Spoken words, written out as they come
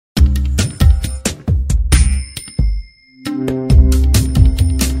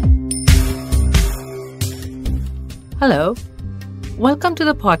Hello. Welcome to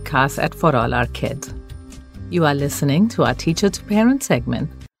the podcast at For All Our Kids. You are listening to our Teacher to Parent segment,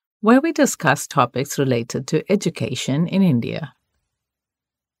 where we discuss topics related to education in India.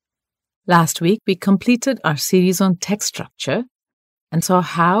 Last week, we completed our series on text structure and saw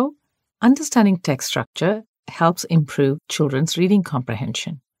how understanding text structure helps improve children's reading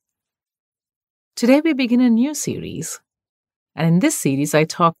comprehension. Today, we begin a new series. And in this series, I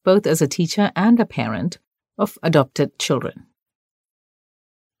talk both as a teacher and a parent of adopted children.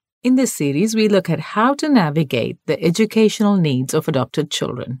 In this series, we look at how to navigate the educational needs of adopted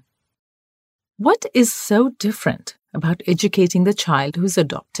children. What is so different about educating the child who is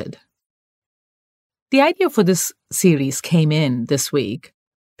adopted? The idea for this series came in this week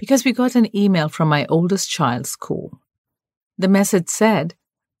because we got an email from my oldest child's school. The message said,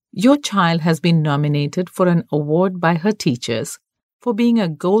 "Your child has been nominated for an award by her teachers for being a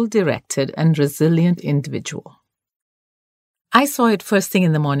goal-directed and resilient individual." I saw it first thing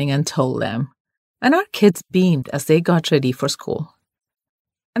in the morning and told them, and our kids beamed as they got ready for school.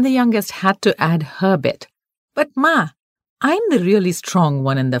 And the youngest had to add her bit. "But Ma, I'm the really strong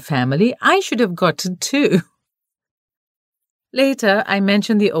one in the family. I should have got it too." Later, I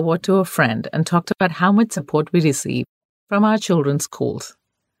mentioned the award to a friend and talked about how much support we receive from our children's schools.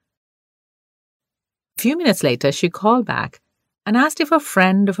 A few minutes later, she called back and asked if a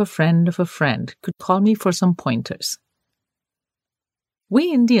friend of a friend of a friend could call me for some pointers.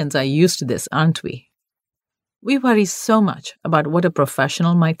 We Indians are used to this, aren't we? We worry so much about what a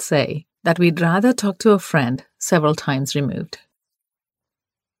professional might say that we'd rather talk to a friend several times removed.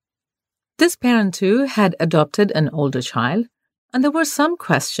 This parent too had adopted an older child, and there were some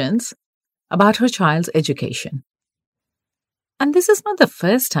questions about her child's education. And this is not the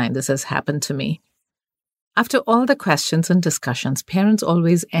first time this has happened to me. After all the questions and discussions, parents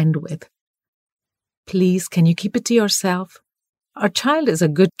always end with, "Please, can you keep it to yourself? Our child is a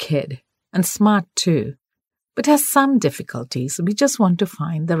good kid and smart too, but has some difficulties. We just want to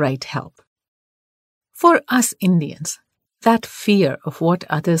find the right help." For us Indians, that fear of what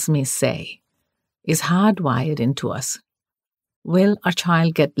others may say is hardwired into us. Will our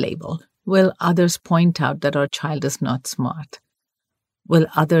child get labeled? Will others point out that our child is not smart? Will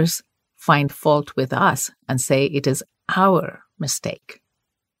others find fault with us and say it is our mistake?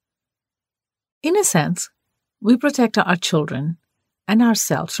 In a sense, we protect our children and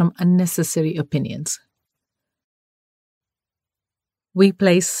ourselves from unnecessary opinions. We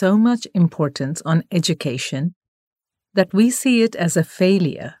place so much importance on education that we see it as a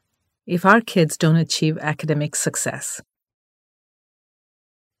failure if our kids don't achieve academic success.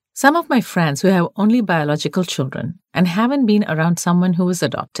 Some of my friends who have only biological children and haven't been around someone who was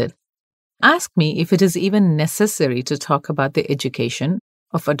adopted ask me if it is even necessary to talk about the education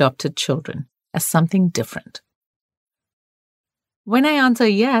of adopted children as something different. When I answer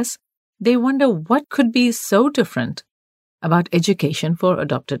yes, they wonder what could be so different about education for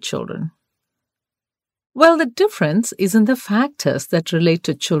adopted children. Well, the difference is in the factors that relate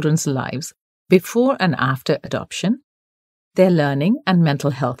to children's lives before and after adoption, their learning and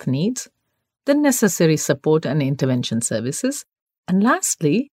mental health needs, the necessary support and intervention services, and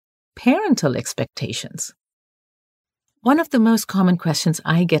lastly, parental expectations. One of the most common questions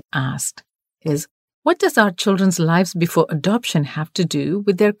I get asked is, what does our children's lives before adoption have to do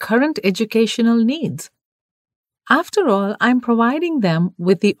with their current educational needs? After all, I'm providing them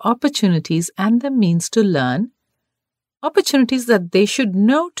with the opportunities and the means to learn, opportunities that they should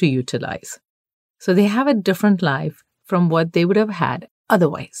know to utilize, so they have a different life from what they would have had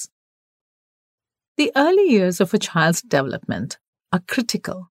otherwise. The early years of a child's development are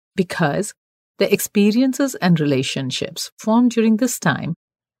critical because the experiences and relationships formed during this time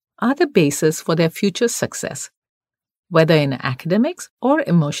are the basis for their future success, whether in academics or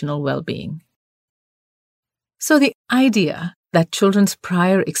emotional well-being. So the idea that children's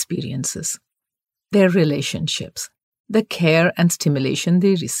prior experiences, their relationships, the care and stimulation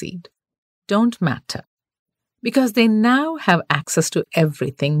they received don't matter because they now have access to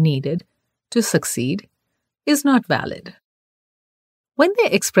everything needed to succeed is not valid. When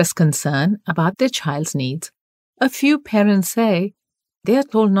they express concern about their child's needs, a few parents say they are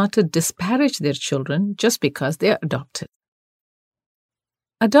told not to disparage their children just because they are adopted.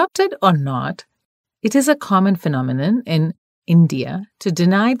 Adopted or not, it is a common phenomenon in India to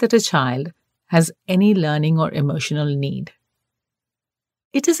deny that a child has any learning or emotional need.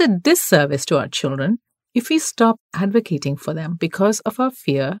 It is a disservice to our children if we stop advocating for them because of our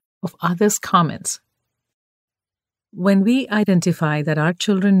fear of others' comments. When we identify that our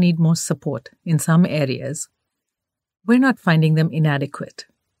children need more support in some areas, we're not finding them inadequate.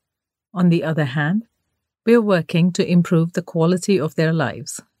 On the other hand, we are working to improve the quality of their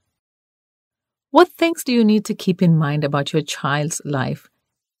lives. What things do you need to keep in mind about your child's life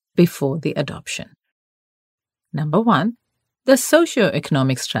before the adoption? Number 1, the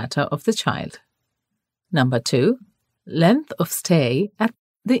socioeconomic strata of the child. Number 2, length of stay at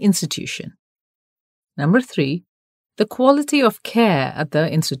the institution. Number 3, the quality of care at the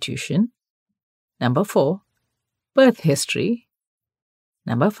institution. Number 4, birth history.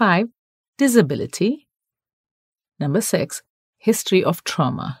 Number 5, disability. Number 6, history of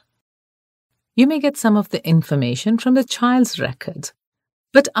trauma. You may get some of the information from the child's records,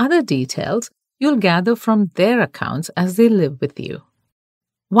 but other details you'll gather from their accounts as they live with you.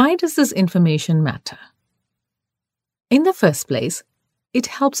 Why does this information matter? In the first place, it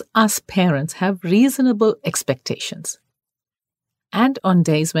helps us parents have reasonable expectations. And on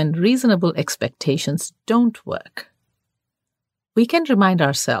days when reasonable expectations don't work, we can remind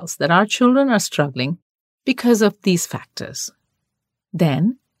ourselves that our children are struggling because of these factors.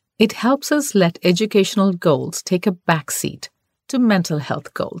 Then, it helps us let educational goals take a backseat to mental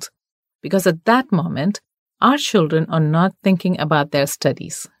health goals, because at that moment, our children are not thinking about their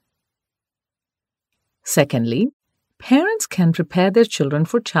studies. Secondly, parents can prepare their children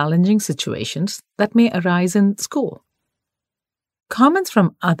for challenging situations that may arise in school. Comments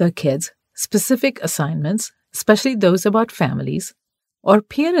from other kids, specific assignments, especially those about families, or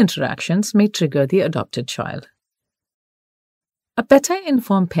peer interactions may trigger the adopted child. A better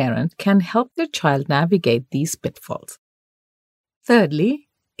informed parent can help their child navigate these pitfalls. Thirdly,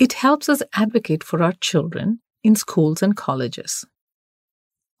 it helps us advocate for our children in schools and colleges.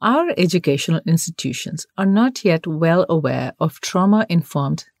 Our educational institutions are not yet well aware of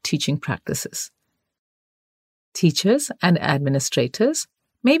trauma-informed teaching practices. Teachers and administrators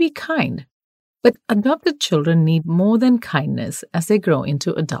may be kind, but adopted children need more than kindness as they grow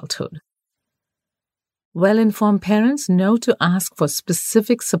into adulthood. Well-informed parents know to ask for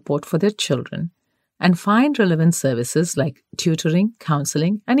specific support for their children and find relevant services like tutoring,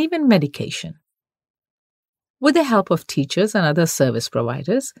 counseling, and even medication. With the help of teachers and other service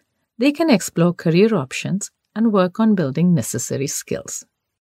providers, they can explore career options and work on building necessary skills.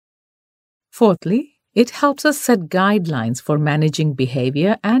 Fourthly, it helps us set guidelines for managing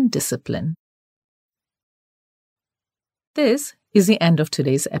behavior and discipline. This is the end of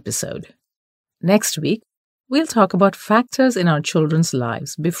today's episode. Next week, we'll talk about factors in our children's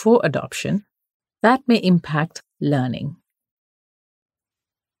lives before adoption that may impact learning.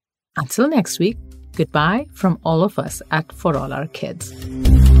 Until next week, goodbye from all of us at For All Our Kids.